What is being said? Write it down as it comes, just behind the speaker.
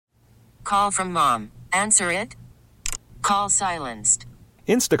Call from mom. Answer it. Call silenced.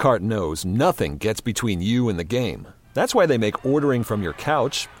 Instacart knows nothing gets between you and the game. That's why they make ordering from your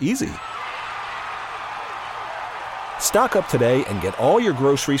couch easy. Stock up today and get all your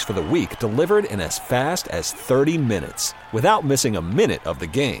groceries for the week delivered in as fast as 30 minutes without missing a minute of the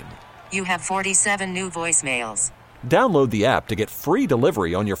game. You have 47 new voicemails. Download the app to get free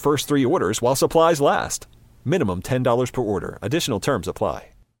delivery on your first 3 orders while supplies last. Minimum $10 per order. Additional terms apply.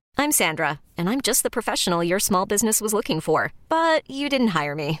 I'm Sandra, and I'm just the professional your small business was looking for. But you didn't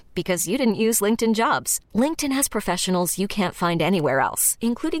hire me because you didn't use LinkedIn Jobs. LinkedIn has professionals you can't find anywhere else,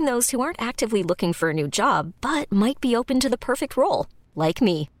 including those who aren't actively looking for a new job, but might be open to the perfect role, like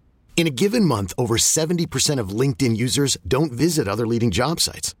me. In a given month, over 70% of LinkedIn users don't visit other leading job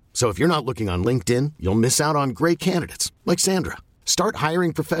sites. So if you're not looking on LinkedIn, you'll miss out on great candidates like Sandra. Start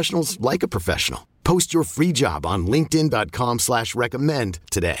hiring professionals like a professional. Post your free job on linkedin.com/recommend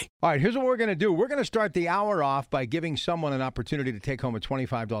today. All right, here's what we're going to do. We're going to start the hour off by giving someone an opportunity to take home a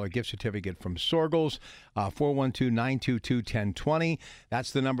 $25 gift certificate from Sorgels, 412-922-1020.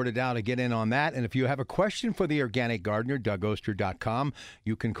 That's the number to dial to get in on that. And if you have a question for the organic gardener, DougOster.com,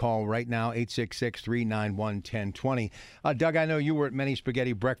 you can call right now, 866-391-1020. Doug, I know you were at Many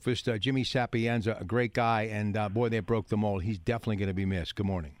Spaghetti Breakfast. Jimmy Sapienza, a great guy, and boy, they broke the mold. He's definitely going to be missed. Good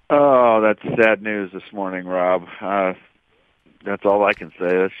morning. Oh, that's sad news this morning, Rob. That's all I can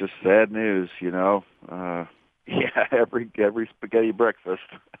say. That's just sad news, you know. Yeah, every spaghetti breakfast.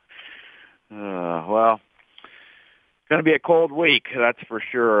 Well, it's going to be a cold week, that's for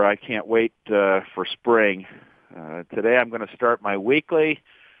sure. I can't wait for spring. Today I'm going to start my weekly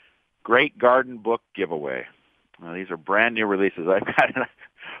Great Garden Book giveaway. These are brand new releases. I've got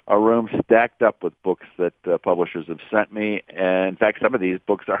a room stacked up with books that publishers have sent me. And in fact, some of these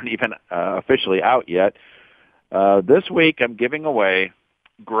books aren't even officially out yet. This week, I'm giving away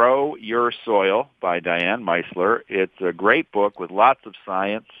Grow Your Soil by Diane Meisler. It's a great book with lots of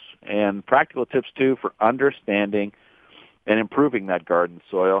science and practical tips, too, for understanding and improving that garden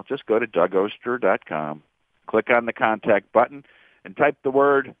soil. Just go to DougOster.com, click on the contact button, and type the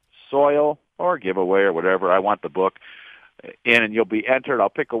word soil or giveaway or whatever. I want the book in, and you'll be entered. I'll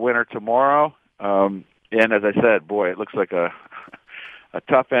pick a winner tomorrow. And as I said, boy, it looks like a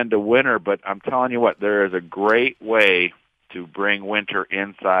tough end to winter, but I'm telling you what, there is a great way to bring winter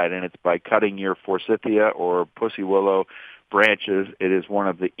inside, and it's by cutting your forsythia or pussy willow branches. It is one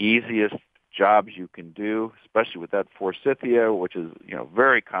of the easiest jobs you can do, especially with that forsythia, which is, you know,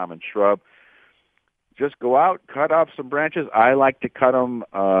 very common shrub. Just go out, cut off some branches. I like to cut them,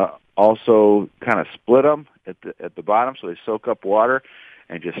 also kind of split them at the bottom so they soak up water,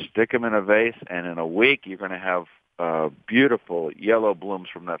 and just stick them in a vase, and in a week you're going to have beautiful yellow blooms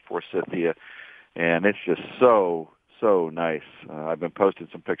from that forsythia, and it's just so nice. I've been posting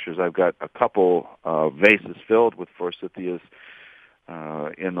some pictures. I've got a couple vases filled with forsythias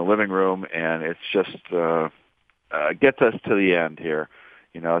in the living room, and it's just gets us to the end here.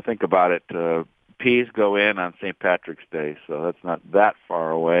 You know, think about it. Peas go in on St. Patrick's Day, so that's not that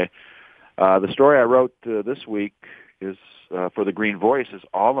far away. The story I wrote this week is for the Green Voice is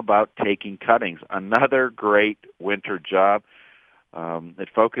all about taking cuttings. Another great winter job. It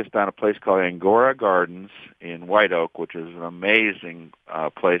focused on a place called Angora Gardens in White Oak, which is an amazing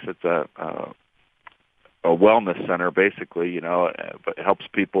place. It's a wellness center, basically, you know, but it helps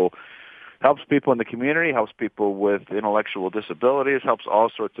people in the community, helps people with intellectual disabilities, helps all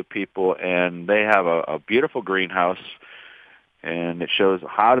sorts of people, and they have a beautiful greenhouse, and it shows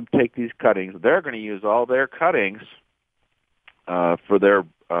how to take these cuttings. They're going to use all their cuttings for their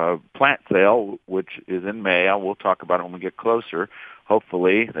plant sale, which is in May. We'll talk about it when we get closer.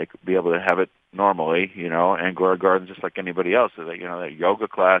 Hopefully, they could be able to have it normally, you know, Angora Gardens just like anybody else. So they, you know, they have yoga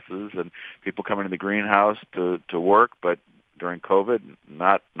classes and people come into the greenhouse to work, but during COVID,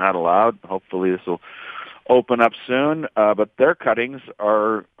 not allowed. Hopefully, this will open up soon. But their cuttings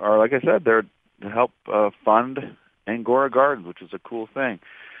are like I said, they're to help fund Angora Gardens, which is a cool thing.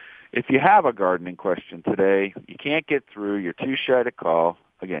 If you have a gardening question today, you can't get through, you're too shy to call,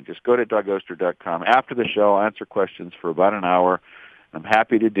 again, just go to DougOster.com. After the show, I'll answer questions for about an hour. I'm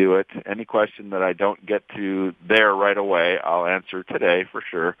happy to do it. Any question that I don't get to there right away, I'll answer today for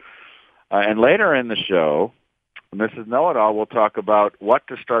sure. And later in the show, Mrs. Know-It-All will talk about what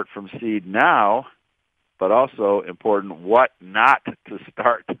to start from seed now, but also important, what not to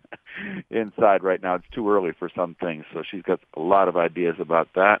start inside right now. It's too early for some things, so she's got a lot of ideas about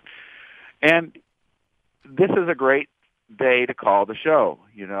that. And this is a great day to call the show.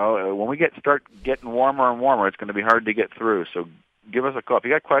 You know, when we start getting warmer and warmer, it's going to be hard to get through. So give us a call. If you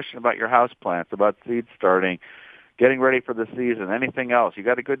got a question about your house plants, about seed starting, getting ready for the season, anything else, you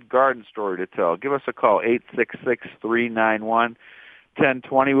got a good garden story to tell, give us a call, 866-391-1020.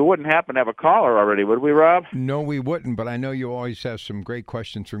 We wouldn't happen to have a caller already, would we, Rob? No, we wouldn't, but I know you always have some great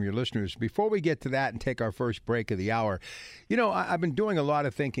questions from your listeners. Before we get to that and take our first break of the hour, you know, I've been doing a lot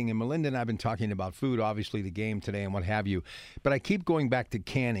of thinking, and Melinda and I have been talking about food, obviously the game today and what have you, but I keep going back to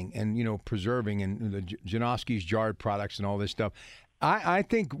canning and, you know, preserving and the Janoski's jarred products and all this stuff. I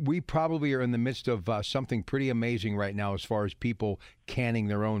think we probably are in the midst of something pretty amazing right now as far as people canning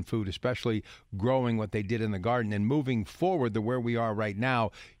their own food, especially growing what they did in the garden. And moving forward to where we are right now,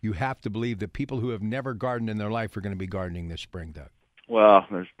 you have to believe that people who have never gardened in their life are going to be gardening this spring, Doug. Well,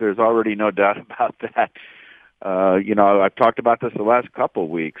 there's already no doubt about that. You know, I've talked about this the last couple of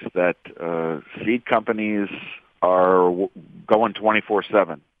weeks, that seed companies are going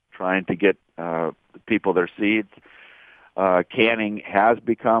 24/7 trying to get people their seeds. Canning has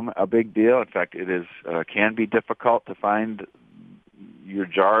become a big deal. In fact, it is can be difficult to find your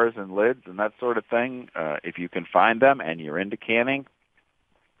jars and lids and that sort of thing. If you can find them and you're into canning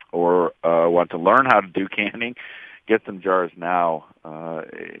or want to learn how to do canning, get some jars now.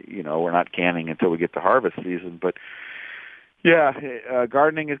 You know, we're not canning until we get to harvest season. But, yeah,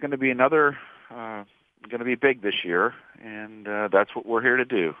 gardening is going to be going to be big this year, and that's what we're here to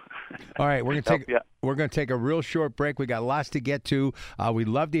do. All right, we're going to take a real short break. We got lots to get to. We'd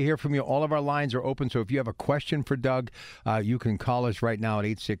love to hear from you. All of our lines are open, so if you have a question for Doug, you can call us right now at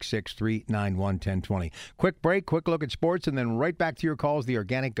 866-391-1020. Quick break, quick look at sports, and then right back to your calls. The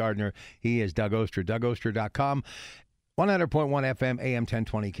Organic Gardener, he is Doug Oster, DougOster.com, 100.1 FM, AM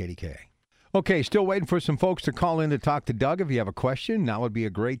 1020 KDKA. Okay, still waiting for some folks to call in to talk to Doug. If you have a question, now would be a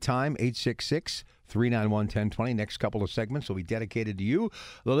great time, 866-391-1020. Next couple of segments will be dedicated to you,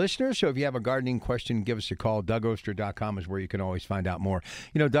 the listeners. So if you have a gardening question, give us a call. DougOster.com is where you can always find out more.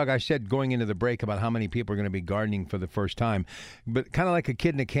 You know, Doug, I said going into the break about how many people are going to be gardening for the first time. But kind of like a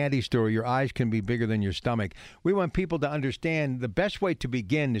kid in a candy store, your eyes can be bigger than your stomach. We want people to understand the best way to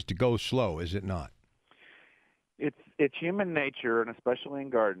begin is to go slow, is it not? It's human nature, and especially in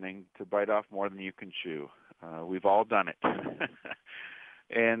gardening, to bite off more than you can chew. We've all done it.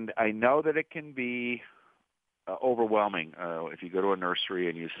 And I know that it can be overwhelming if you go to a nursery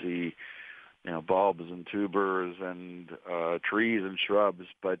and you see, you know, bulbs and tubers and trees and shrubs.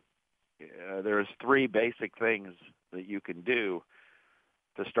 But there's three basic things that you can do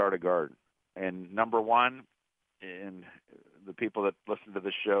to start a garden. And number one, and the people that listen to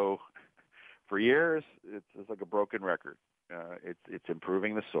this show for years, it's like a broken record. It's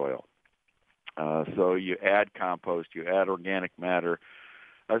improving the soil. So you add compost, you add organic matter,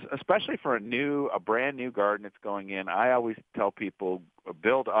 especially for a brand new garden that's going in. I always tell people,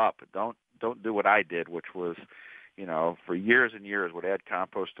 build up. Don't do what I did, which was, you know, for years and years would add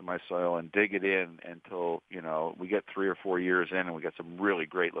compost to my soil and dig it in until, you know, we get 3 or 4 years in and we get some really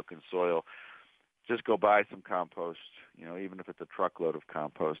great looking soil. Just go buy some compost, you know, even if it's a truckload of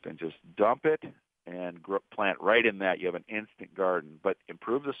compost, and just dump it and plant right in that. You have an instant garden. But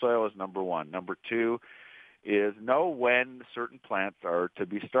improve the soil is number one. Number two is know when certain plants are to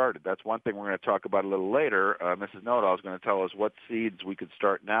be started. That's one thing we're going to talk about a little later. Mrs. Know-It-All is going to tell us what seeds we could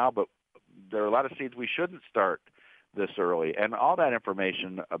start now, but there are a lot of seeds we shouldn't start this early. And all that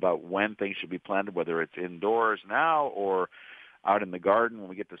information about when things should be planted, whether it's indoors now or out in the garden when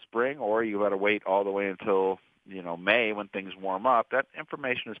we get to spring, or you got to wait all the way until, you know, May when things warm up. That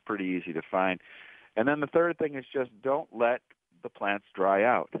information is pretty easy to find. And then the third thing is just don't let the plants dry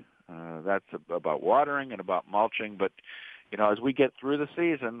out. That's about watering and about mulching. But, you know, as we get through the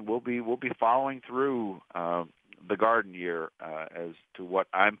season, we'll be following through the garden year as to what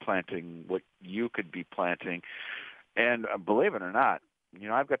I'm planting, what you could be planting. And believe it or not, you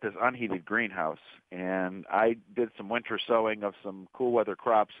know, I've got this unheated greenhouse, and I did some winter sowing of some cool weather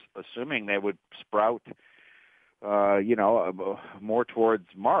crops, assuming they would sprout, you know, more towards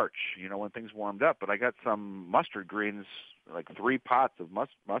March, you know, when things warmed up. But I got some mustard greens, like 3 pots of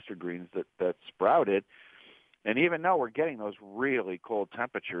mustard greens that sprouted. And even though we're getting those really cold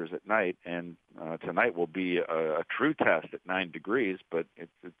temperatures at night, and tonight will be a true test at 9 degrees, but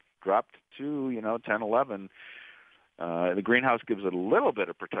it's dropped to, you know, 10, 11. The greenhouse gives it a little bit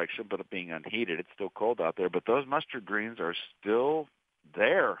of protection, but it being unheated, it's still cold out there. But those mustard greens are still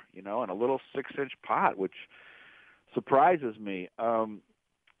there, you know, in a little 6-inch pot, which surprises me.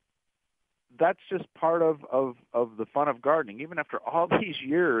 That's just part of the fun of gardening. Even after all these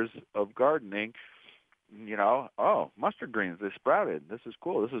years of gardening, you know, oh, mustard greens, they sprouted. This is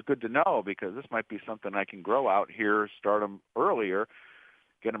cool. This is good to know, because this might be something I can grow out here, start them earlier,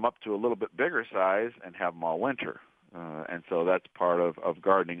 get them up to a little bit bigger size, and have them all winter. And so that's part of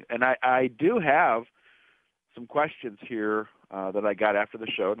gardening. And I do have some questions here that I got after the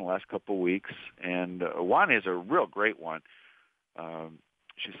show in the last couple of weeks, and one is a real great one.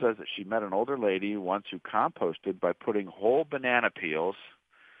 She says that she met an older lady once who composted by putting whole banana peels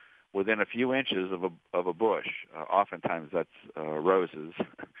within a few inches of a bush. Oftentimes that's roses.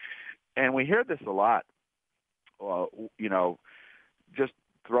 And we hear this a lot, just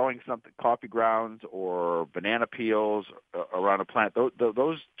throwing something, coffee grounds or banana peels around a plant.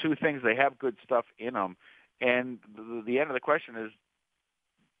 Those two things, they have good stuff in them. And the end of the question is,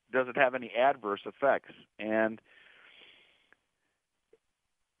 does it have any adverse effects? And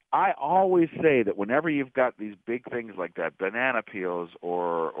I always say that whenever you've got these big things like that, banana peels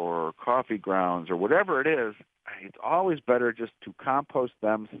or coffee grounds or whatever it is, it's always better just to compost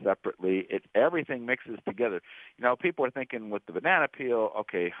them separately. Everything mixes together. People are thinking with the banana peel,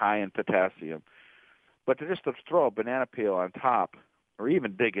 okay, high in potassium. But to throw a banana peel on top or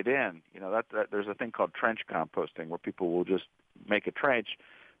even dig it in, there's a thing called trench composting where people will just make a trench,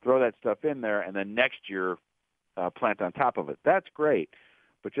 throw that stuff in there, and then next year plant on top of it. That's great.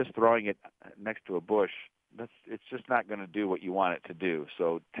 But just throwing it next to a bush, it's just not going to do what you want it to do.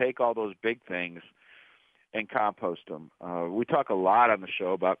 So take all those big things and compost them. We talk a lot on the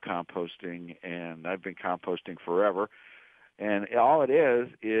show about composting, and I've been composting forever. And all it is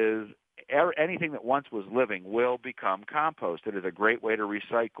anything that once was living will become compost. It is a great way to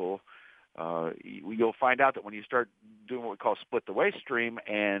recycle. You'll find out that when you start doing what we call split the waste stream,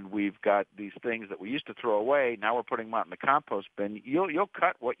 and we've got these things that we used to throw away, now we're putting them out in the compost bin, you'll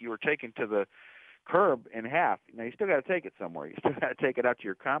cut what you were taking to the curb in half. Now, you still got to take it somewhere. You still got to take it out to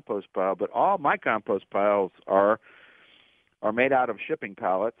your compost pile, but all my compost piles are made out of shipping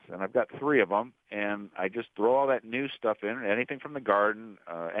pallets, and I've got 3 of them, and I just throw all that new stuff in, anything from the garden,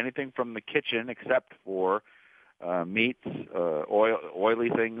 anything from the kitchen except for meats, oily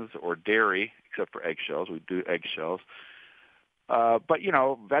things, or dairy, except for eggshells. We do eggshells. But,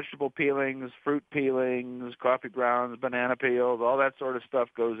 vegetable peelings, fruit peelings, coffee grounds, banana peels, all that sort of stuff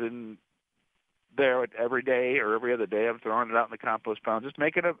goes in there every day or every other day. I'm throwing it out in the compost pile, just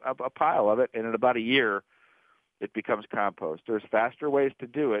making a pile of it, and in about a year, it becomes compost. There's faster ways to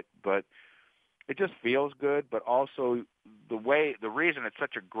do it, but it just feels good. But also the reason it's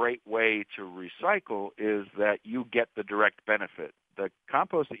such a great way to recycle is that you get the direct benefit. The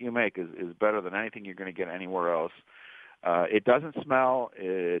compost that you make is better than anything you're going to get anywhere else. It doesn't smell.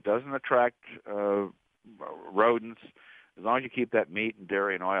 It doesn't attract rodents, as long as you keep that meat and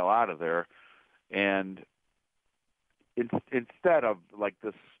dairy and oil out of there. And instead of like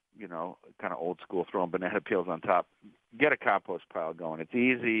this, kind of old school throwing banana peels on top, get a compost pile going. It's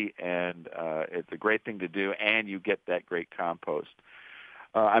easy, and it's a great thing to do, and you get that great compost.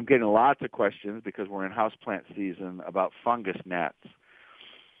 I'm getting lots of questions because we're in houseplant season about fungus gnats.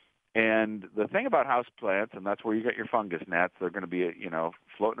 And the thing about houseplants, and that's where you get your fungus gnats, they're going to be,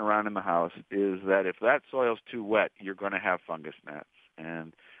 floating around in the house, is that if that soil's too wet, you're going to have fungus gnats.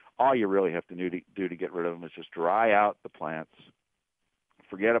 And all you really have to do to get rid of them is just dry out the plants.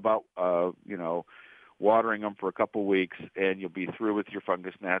 Forget about, watering them for a couple weeks, and you'll be through with your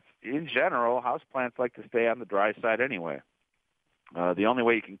fungus gnats. In general, houseplants like to stay on the dry side anyway. The only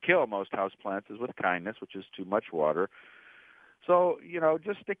way you can kill most houseplants is with kindness, which is too much water. So,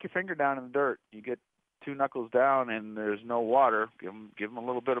 just stick your finger down in the dirt. You get 2 knuckles down and there's no water, give them a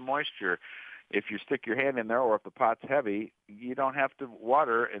little bit of moisture. If you stick your hand in there, or if the pot's heavy, you don't have to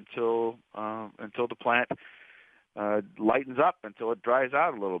water until the plant lightens up, until it dries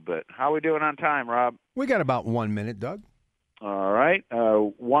out a little bit. How are we doing on time, Rob? We got about 1 minute, Doug. All right.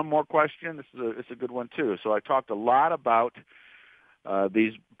 One more question. This is a good one, too. So I talked a lot about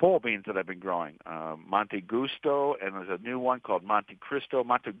these pole beans that I've been growing, Monte Gusto, and there's a new one called Monte Cristo.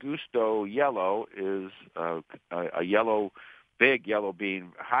 Monte Gusto yellow is a big yellow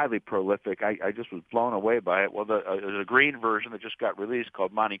bean, highly prolific. I just was blown away by it. Well, there's a green version that just got released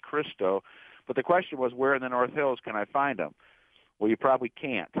called Monte Cristo. But the question was, where in the North Hills can I find them? Well, you probably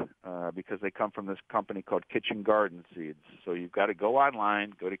can't because they come from this company called Kitchen Garden Seeds. So you've got to go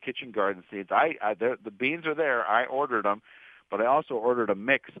online, go to Kitchen Garden Seeds. The beans are there. I ordered them, but I also ordered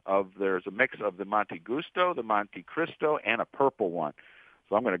there's a mix of the Monte Gusto, the Monte Cristo, and a purple one.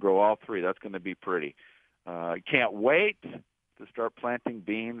 So I'm going to grow all 3. That's going to be pretty. Can't wait to start planting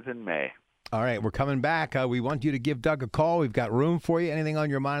beans in May. All right, we're coming back. We want you to give Doug a call. We've got room for you. Anything on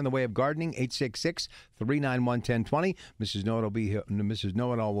your mind in the way of gardening, 866-391-1020. Mrs. Know-It-All will be here. Mrs.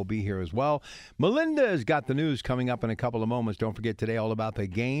 Know-It-All will be here as well. Melinda's got the news coming up in a couple of moments. Don't forget today all about the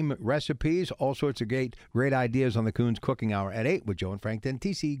game recipes, all sorts of great ideas on the Coons Cooking Hour at 8 with Joe and Frank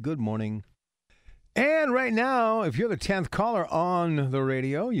Dentisi. Good morning. And right now, if you're the 10th caller on the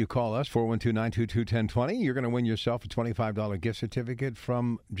radio, you call us, 412-922-1020. You're going to win yourself a $25 gift certificate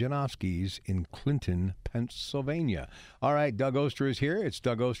from Janowski's in Clinton, Pennsylvania. All right, Doug Oster is here. It's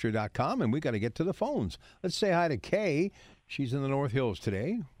DougOster.com, and we got to get to the phones. Let's say hi to Kay. She's in the North Hills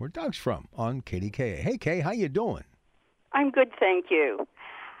today, where Doug's from, on KDKA. Hey, Kay, how you doing? I'm good, thank you.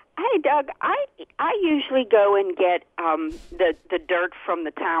 Hey, Doug, I usually go and get the dirt from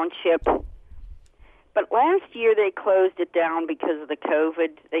the township. But last year they closed it down because of the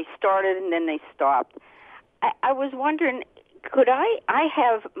COVID. They started and then they stopped. I was wondering, could I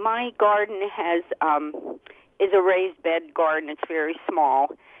have, my garden is a raised bed garden. It's very small.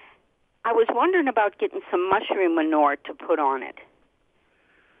 I was wondering about getting some mushroom manure to put on it.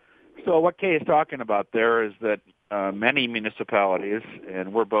 So what Kay is talking about there is that many municipalities,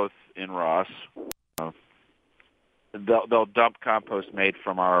 and we're both in Ross, they'll dump compost made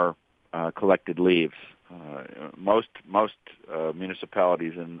from our collected leaves. Most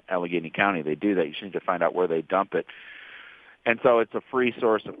municipalities in Allegheny County, they do that. You just need to find out where they dump it. And so it's a free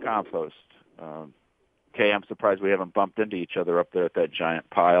source of compost. Kay, I'm surprised we haven't bumped into each other up there at that giant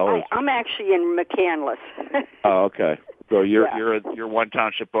pile. I'm actually in McCandless. Oh, okay. So you're one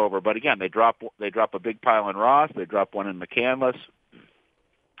township over. But again, they drop a big pile in Ross. They drop one in McCandless,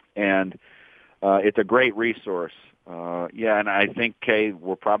 and it's a great resource. And I think, Kay,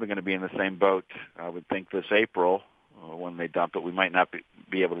 we're probably going to be in the same boat. I would think this April when they dump it. We might not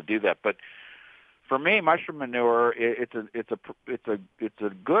be able to do that, but for me, mushroom manure it's a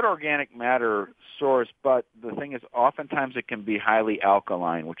good organic matter source. But the thing is, oftentimes it can be highly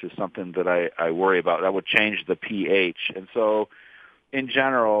alkaline, which is something that I worry about. That would change the pH, and so in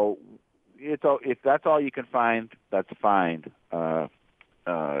general, if that's all you can find, that's fine.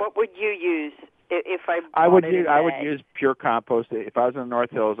 What would you use? If I would use pure compost. If I was in the North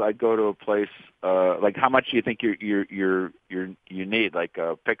Hills, I'd go to a place like, how much do you think you need? Like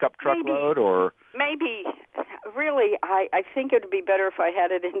a pickup truckload, or maybe really I think it would be better if I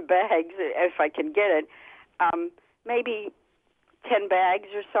had it in bags if I can get it. Maybe 10 bags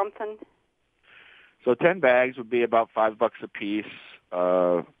or something. So 10 bags would be about $5 a piece.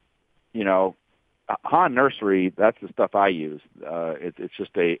 Hahn Nursery, that's the stuff I use.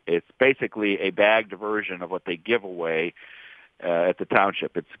 It's basically a bagged version of what they give away at the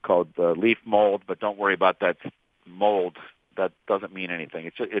township. It's called leaf mold, but don't worry about that mold. That doesn't mean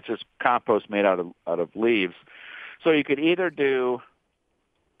anything. It's just compost made out of leaves. So you could either do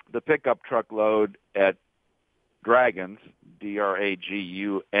the pickup truckload at Dragons,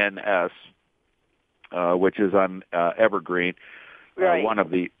 Draguns, which is on Evergreen. Right. One of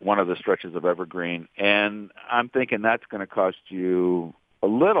the stretches of Evergreen, and I'm thinking that's going to cost you a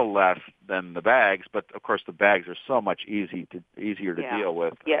little less than the bags, but of course the bags are so much easier to deal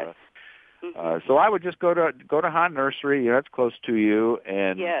with. Yes. So I would just go to Hahn Nursery. That's close to you,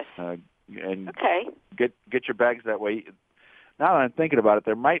 and yes. And okay. Get your bags that way. Now that I'm thinking about it,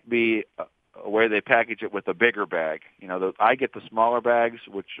 there might be a way they package it with a bigger bag. I get the smaller bags,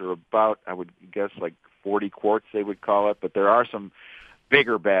 which are about, I would guess, like 40 quarts, they would call it, but there are some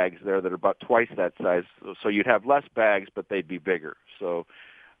bigger bags there that are about twice that size. So you'd have less bags, but they'd be bigger. So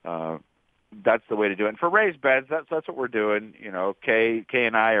that's the way to do it. And for raised beds, that's what we're doing. Kay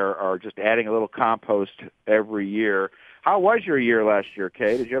and I are just adding a little compost every year. How was your year last year,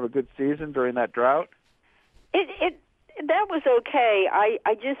 Kay? Did you have a good season during that drought? That was okay.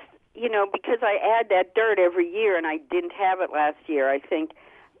 I just, because I add that dirt every year, and I didn't have it last year, I think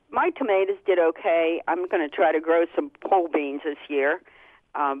my tomatoes did okay. I'm going to try to grow some pole beans this year,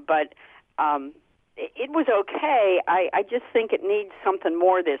 but it was okay. I just think it needs something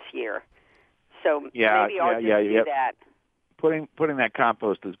more this year. So maybe I'll just do that. Putting that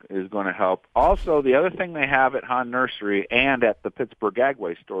compost is going to help. Also, the other thing they have at Hahn Nursery and at the Pittsburgh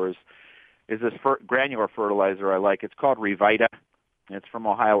Agway stores is this granular fertilizer I like. It's called Revita. It's from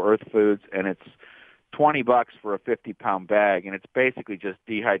Ohio Earth Foods, and it's $20 for a 50-pound bag, and it's basically just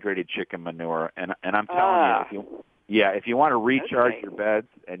dehydrated chicken manure. And I'm telling you, if you want to recharge your beds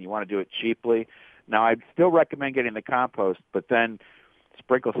and you want to do it cheaply, now I'd still recommend getting the compost, but then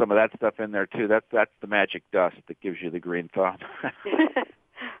sprinkle some of that stuff in there too. That's the magic dust that gives you the green thumb.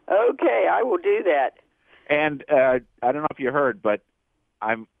 Okay, I will do that. And I don't know if you heard, but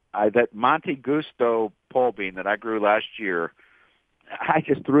that Monte Gusto pole bean that I grew last year, I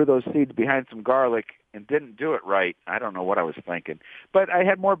just threw those seeds behind some garlic and didn't do it right. I don't know what I was thinking. But I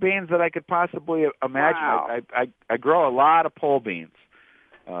had more beans than I could possibly imagine. Wow. I grow a lot of pole beans.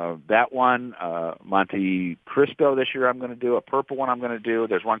 That one, Monte Cristo this year I'm going to do. A purple one I'm going to do.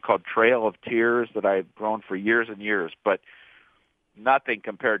 There's one called Trail of Tears that I've grown for years and years. But nothing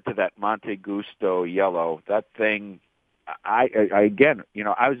compared to that Monte Gusto yellow. That thing, I again,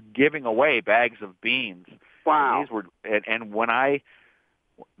 I was giving away bags of beans. Wow. And these were, and when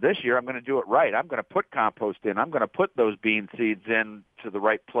this year I'm going to do it right. I'm going to put compost in. I'm going to put those bean seeds in to the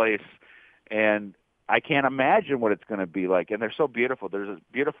right place, and I can't imagine what it's going to be like. And they're so beautiful. There's a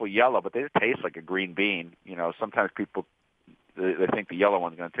beautiful yellow, but they taste like a green bean. Sometimes people they think the yellow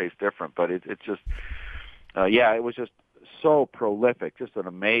one's going to taste different, but it's just, it was just so prolific, just an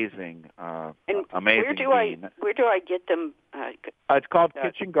amazing, amazing bean. Where do I get them? It's called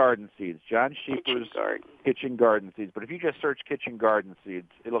Kitchen Garden Seeds. John Sheeper's Kitchen Garden Seeds. But if you just search Kitchen Garden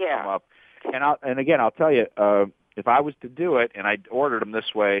Seeds, it'll come up. And again, I'll tell you, if I was to do it and I ordered them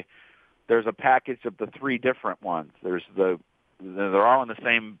this way, there's a package of the 3 different ones. They're all in the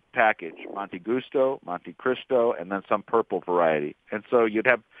same package: Monte Gusto, Monte Cristo, and then some purple variety. And so you'd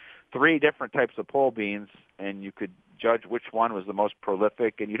have 3 different types of pole beans, and you could judge which one was the most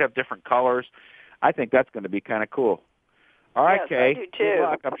prolific, and you'd have different colors. I think that's going to be kind of cool. All right, yes, Kay. I do too. Good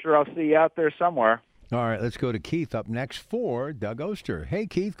luck. I'm sure I'll see you out there somewhere. All right, let's go to Keith up next for Doug Oster. Hey,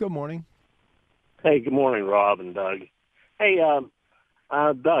 Keith, good morning. Hey, good morning, Rob and Doug. Hey,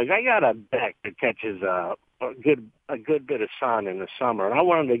 Doug, I got a deck that catches a good bit of sun in the summer, and I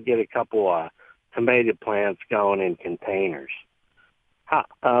wanted to get a couple tomato plants going in containers.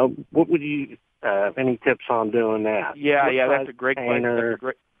 What would you? Any tips on doing that? Yeah, that's a great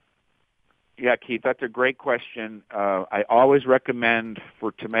question. Yeah, Keith, that's a great question. I always recommend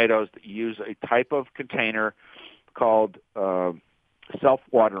for tomatoes that you use a type of container called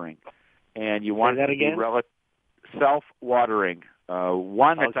self-watering, and you want that again? Self-watering.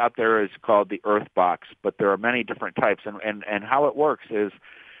 One that's out there is called the Earth Box, but there are many different types, and how it works is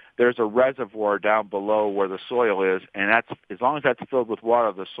there's a reservoir down below where the soil is, and that's as long as that's filled with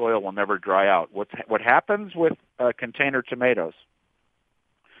water, the soil will never dry out. What happens with container tomatoes?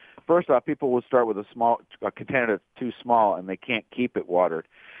 First off, people will start with a container that's too small, and they can't keep it watered.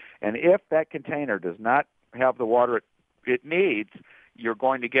 And if that container does not have the water it needs, you're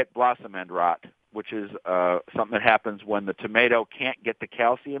going to get blossom end rot, which is something that happens when the tomato can't get the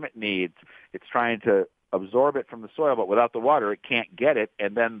calcium it needs. It's trying to absorb it from the soil, but without the water, it can't get it,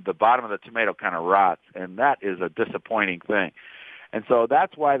 and then the bottom of the tomato kind of rots, and that is a disappointing thing. And so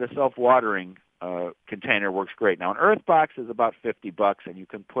that's why the self-watering container works great. Now, an Earth Box is about $50, and you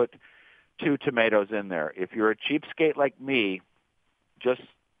can put 2 tomatoes in there. If you're a cheapskate like me, just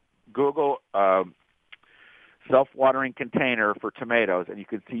Google self-watering container for tomatoes, and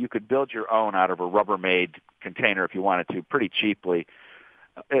you could build your own out of a Rubbermaid container if you wanted to, pretty cheaply.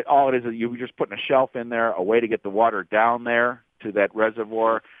 All it is you're just putting a shelf in there, a way to get the water down there to that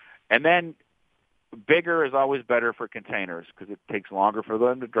reservoir, and then bigger is always better for containers because it takes longer for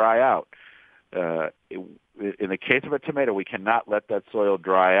them to dry out. In the case of a tomato, we cannot let that soil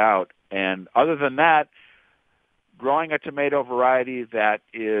dry out. And other than that, growing a tomato variety that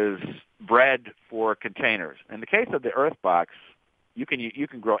is bred for containers. In the case of the Earth Box, you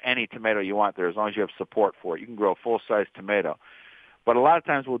can grow any tomato you want there as long as you have support for it. You can grow a full-size tomato. But a lot of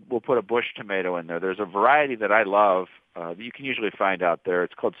times we'll put a bush tomato in there. There's a variety that I love that you can usually find out there.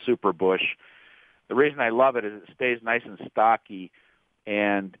 It's called Super Bush. The reason I love it is it stays nice and stocky,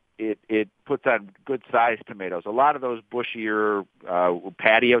 and it puts on good-sized tomatoes. A lot of those bushier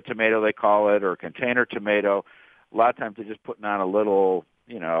patio tomato, they call it, or container tomato, a lot of times they're just putting on a little,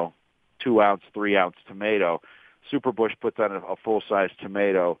 2-ounce, 3-ounce tomato. Super Bush puts on a full-size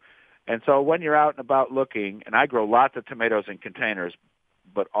tomato. And so when you're out and about looking, and I grow lots of tomatoes in containers,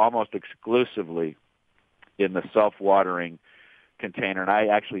 but almost exclusively in the self-watering container. And I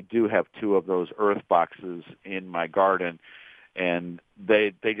actually do have 2 of those Earth Boxes in my garden, and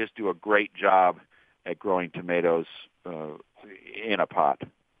they just do a great job at growing tomatoes in a pot.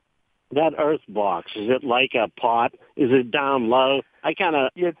 That Earth Box, is it like a pot? Is it down low?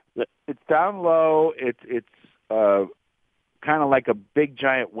 It's down low. It's kind of like a big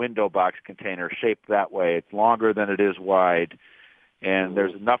giant window box container shaped that way. It's longer than it is wide, and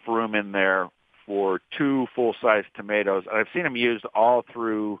there's enough room in there for 2 full-size tomatoes. I've seen them used all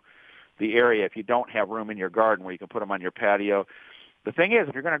through the area if you don't have room in your garden where you can put them on your patio. The thing is,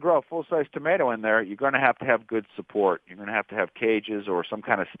 if you're going to grow a full-size tomato in there, you're going to have good support. You're going to have cages or some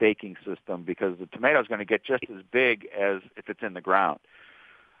kind of staking system because the tomato is going to get just as big as if it's in the ground.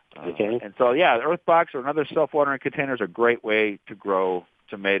 Okay. And so, the Earth Box or another self-watering container is a great way to grow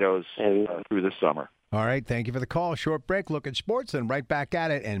tomatoes through the summer. All right, thank you for the call. Short break, look at sports, and right back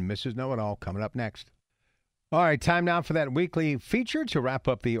at it. And Mrs. Know-It-All coming up next. All right, time now for that weekly feature to wrap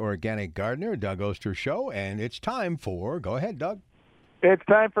up the Organic Gardener, Doug Oster Show. And it's time for, go ahead, Doug. It's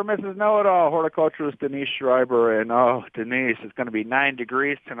time for Mrs. Know-It-All, horticulturist Denise Schreiber. And, Denise, it's going to be 9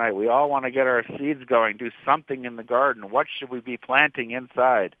 degrees tonight. We all want to get our seeds going, do something in the garden. What should we be planting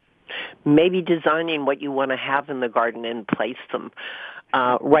inside? Maybe designing what you want to have in the garden and place them.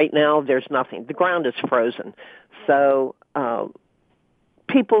 Right now, there's nothing. The ground is frozen. So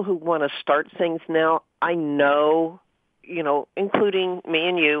people who want to start things now, I know, including me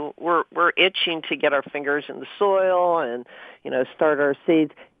and you, we're itching to get our fingers in the soil and, start our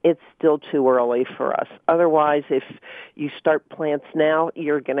seeds. It's still too early for us. Otherwise, if you start plants now,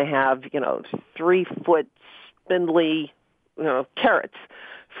 you're going to have, 3-foot spindly, carrots,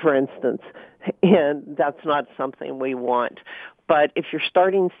 for instance, and that's not something we want. But if you're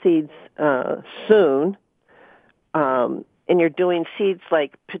starting seeds soon, and you're doing seeds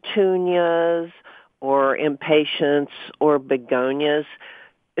like petunias or impatiens or begonias,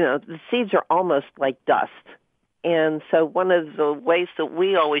 the seeds are almost like dust. And so one of the ways that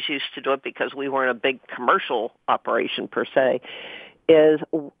we always used to do it, because we weren't a big commercial operation per se, is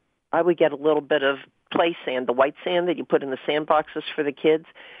I would get a little bit of play sand, the white sand that you put in the sandboxes for the kids.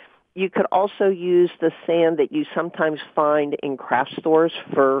 You could also use the sand that you sometimes find in craft stores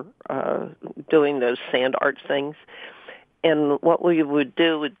for doing those sand art things. And what we would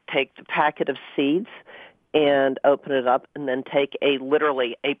do would take the packet of seeds and open it up and then take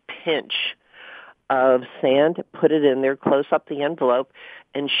literally a pinch of sand, put it in there, close up the envelope,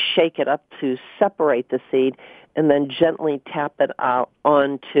 and shake it up to separate the seed, and then gently tap it out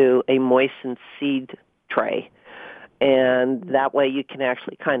onto a moistened seed tray. And that way you can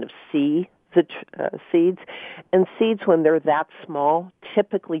actually kind of see the seeds. And seeds, when they're that small,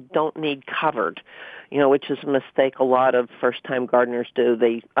 typically don't need covered, which is a mistake a lot of first-time gardeners do.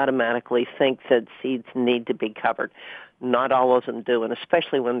 They automatically think that seeds need to be covered. Not all of them do, and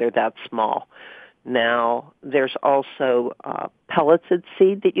especially when they're that small. Now, there's also pelleted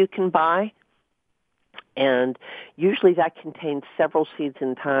seed that you can buy, and usually that contains several seeds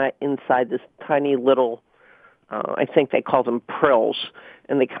inside this tiny little, I think they call them prills,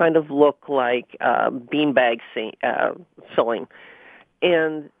 and they kind of look like beanbag filling.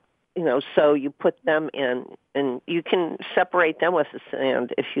 And, so you put them in, and you can separate them with the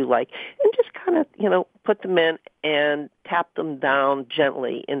sand if you like, and just kind of, put them in and tap them down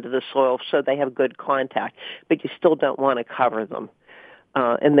gently into the soil so they have good contact, but you still don't want to cover them.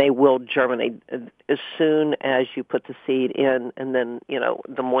 And they will germinate as soon as you put the seed in, and then,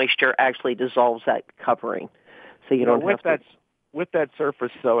 the moisture actually dissolves that covering. So you don't have to... With that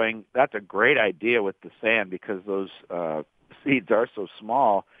surface sowing, that's a great idea with the sand because those seeds are so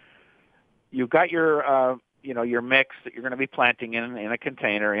small. You've got your, your mix that you're going to be planting in a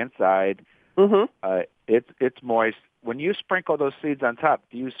container inside. Mm-hmm. It's moist. When you sprinkle those seeds on top,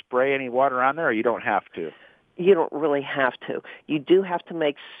 do you spray any water on there, or you don't have to? You don't really have to. You do have to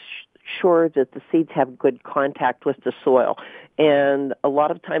make sure that the seeds have good contact with the soil. And a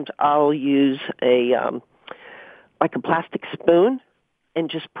lot of times I'll use like a plastic spoon and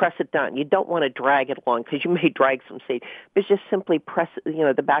just press it down. You don't want to drag it along because you may drag some seed. But just simply press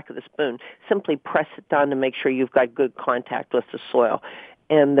it, the back of the spoon, simply press it down to make sure you've got good contact with the soil.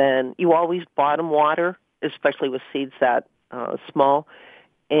 And then you always bottom water, especially with seeds that small.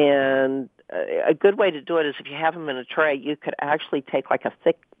 And a good way to do it is if you have them in a tray, you could actually take like a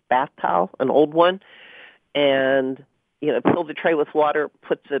thick bath towel, an old one, and fill the tray with water,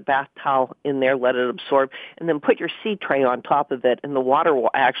 put the bath towel in there, let it absorb, and then put your seed tray on top of it, and the water will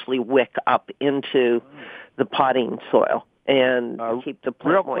actually wick up into the potting soil and keep the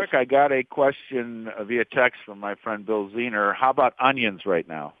plant moist. Real quick, I got a question via text from my friend Bill Zener. How about onions right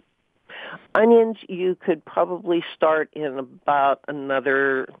now? Onions, you could probably start in about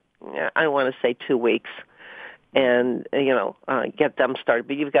another, I want to say 2 weeks. And, get them started.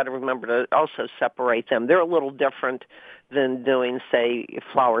 But you've got to remember to also separate them. They're a little different than doing, say,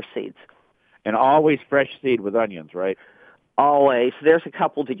 flower seeds. And always fresh seed with onions, right? Always. There's a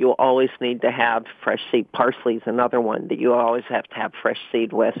couple that you always need to have fresh seed. Parsley's another one that you always have to have fresh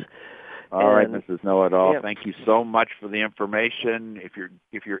seed with. All right, Mrs. Know-It-All. Yeah. Thank you so much for the information.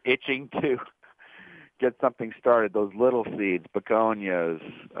 If you're itching to get something started, those little seeds, begonias,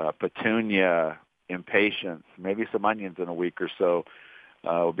 petunia, impatiens, maybe some onions in a week or so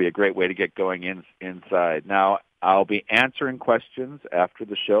will be a great way to get going inside. Now, I'll be answering questions after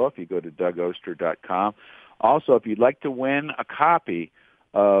the show if you go to DougOster.com. Also, if you'd like to win a copy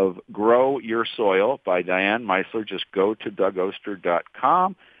of Grow Your Soil by Diane Meisler, just go to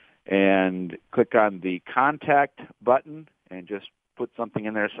DougOster.com and click on the contact button and just put something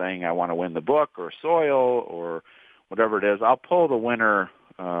in there saying I want to win the book or soil or whatever it is. I'll pull the winner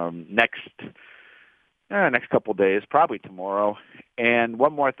next couple days, probably tomorrow. And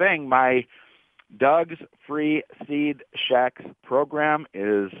one more thing, my Doug's Free Seed Shacks program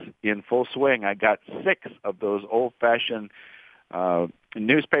is in full swing. I got 6 of those old-fashioned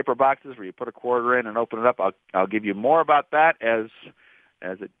newspaper boxes where you put a quarter in and open it up. I'll give you more about that as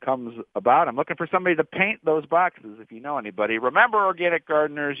it comes about. I'm looking for somebody to paint those boxes if you know anybody. Remember, organic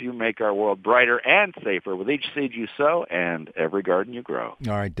gardeners, you make our world brighter and safer with each seed you sow and every garden you grow.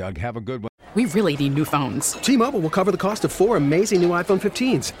 All right, Doug, have a good one. We really need new phones. T-Mobile will cover the cost of 4 amazing new iPhone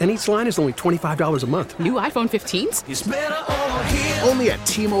 15s, and each line is only $25 a month. New iPhone 15s? It's better over here. Only at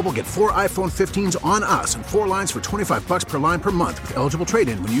T-Mobile, get 4 iPhone 15s on us and 4 lines for $25 per line per month with eligible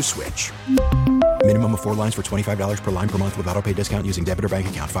trade-in when you switch. Minimum of 4 lines for $25 per line per month with autopay discount using debit or bank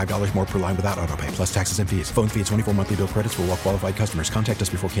account. $5 more per line without autopay, plus taxes and fees. Phone fee at 24 monthly bill credits for well-qualified customers. Contact us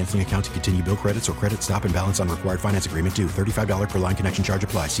before canceling account to continue bill credits or credit stop and balance on required finance agreement due. $35 per line connection charge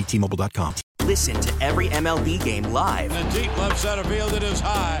applies. See T-Mobile.com. Listen to every MLB game live. In the deep left center field, it is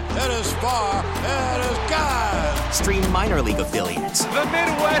high, it is far, it is gone. Stream minor league affiliates. The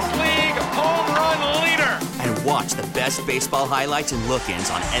Midwest League home run leader. And watch the best baseball highlights and look-ins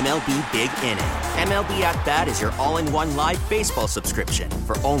on MLB Big Inning. MLB At Bat is your all-in-one live baseball subscription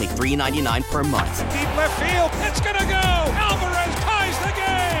for only $3.99 per month. Deep left field, it's gonna go. Alvarez ties the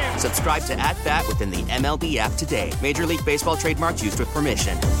game. Subscribe to At Bat within the MLB app today. Major League Baseball trademarks used with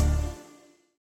permission.